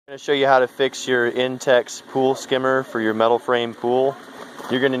I'm going to show you how to fix your Intex pool skimmer for your metal frame pool.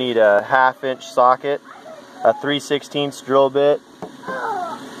 You're going to need a 1/2-inch socket, a 3/16 drill bit,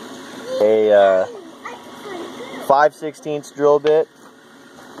 a 5/16 drill bit,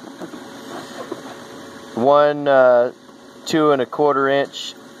 one 2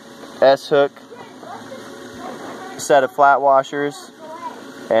 1/4-inch S-hook, set of flat washers,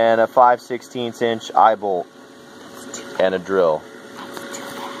 and a 5/16 eye bolt and a drill.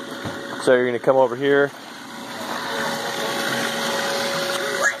 So you're going to come over here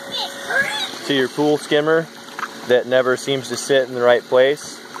to your pool skimmer that never seems to sit in the right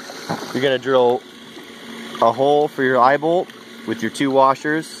place. You're going to drill a hole for your eye bolt with your 2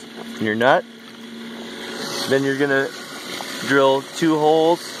 washers and your nut. Then you're going to drill 2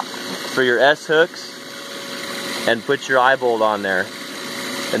 holes for your S-hooks and put your eye bolt on there.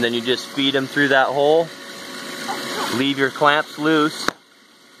 And then you just feed them through that hole. Leave your clamps loose.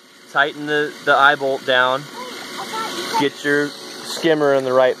 Tighten the eye bolt down, get your skimmer in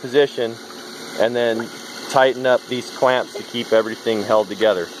the right position, and then tighten up these clamps to keep everything held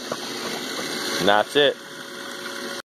together. And that's it.